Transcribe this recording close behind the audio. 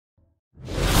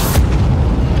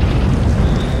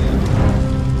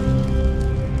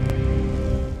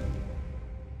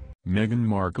Meghan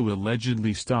Markle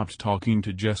allegedly stopped talking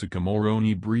to Jessica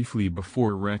Mulroney briefly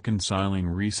before reconciling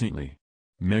recently.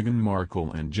 Meghan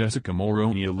Markle and Jessica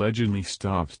Mulroney allegedly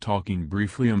stopped talking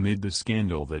briefly amid the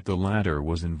scandal that the latter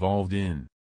was involved in.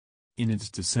 In its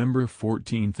December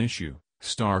 14 issue,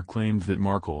 Star claimed that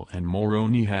Markle and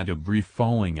Mulroney had a brief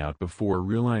falling out before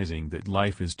realizing that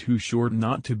life is too short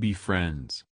not to be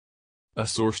friends. A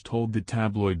source told the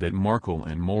tabloid that Markle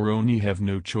and Mulroney have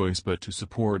no choice but to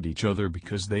support each other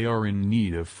because they are in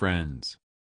need of friends.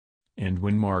 And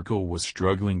when Markle was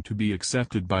struggling to be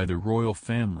accepted by the royal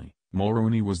family,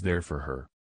 Mulroney was there for her.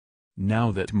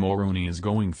 Now that Mulroney is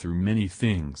going through many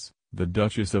things, the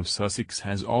Duchess of Sussex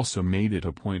has also made it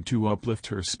a point to uplift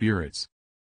her spirits.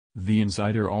 The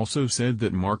insider also said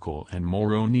that Markle and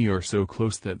Mulroney are so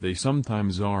close that they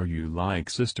sometimes argue like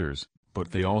sisters,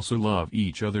 but they also love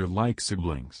each other like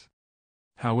siblings.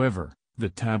 However, the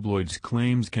tabloid's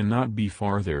claims cannot be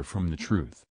farther from the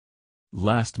truth.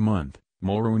 Last month,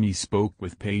 Mulroney spoke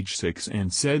with Page Six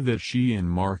and said that she and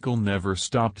Markle never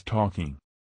stopped talking.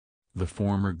 The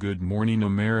former Good Morning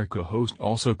America host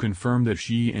also confirmed that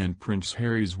she and Prince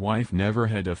Harry's wife never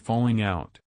had a falling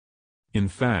out. In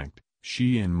fact,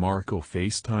 she and Markle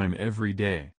FaceTime every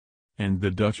day. And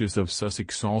the Duchess of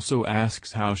Sussex also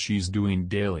asks how she's doing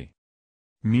daily.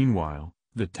 Meanwhile,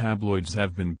 the tabloids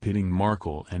have been pitting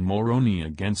Markle and Mulroney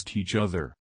against each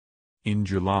other. In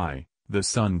July, The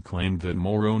Sun claimed that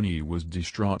Mulroney was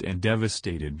distraught and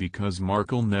devastated because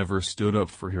Markle never stood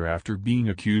up for her after being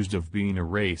accused of being a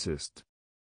racist.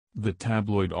 The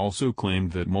tabloid also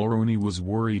claimed that Mulroney was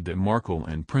worried that Markle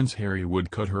and Prince Harry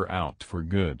would cut her out for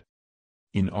good.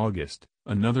 In August,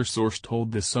 another source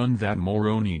told The Sun that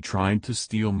Mulroney tried to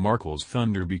steal Markle's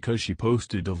thunder because she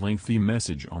posted a lengthy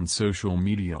message on social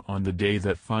media on the day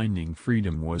that Finding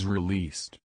Freedom was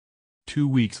released. 2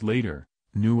 weeks later,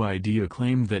 New Idea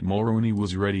claimed that Mulroney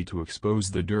was ready to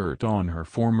expose the dirt on her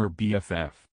former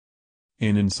BFF.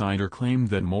 An insider claimed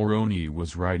that Mulroney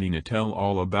was writing a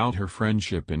tell-all about her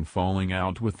friendship and falling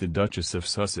out with the Duchess of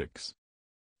Sussex.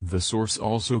 The source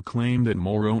also claimed that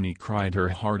Mulroney cried her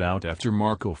heart out after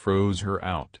Markle froze her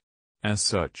out. As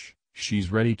such,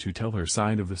 she's ready to tell her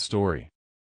side of the story.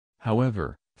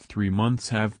 However, 3 months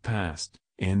have passed,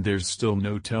 and there's still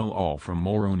no tell-all from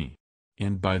Mulroney.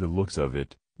 And by the looks of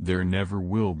it, there never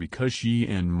will because she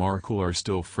and Markle are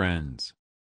still friends.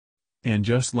 And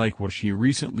just like what she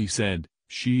recently said,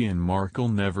 she and Markle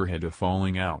never had a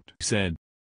falling out. Said,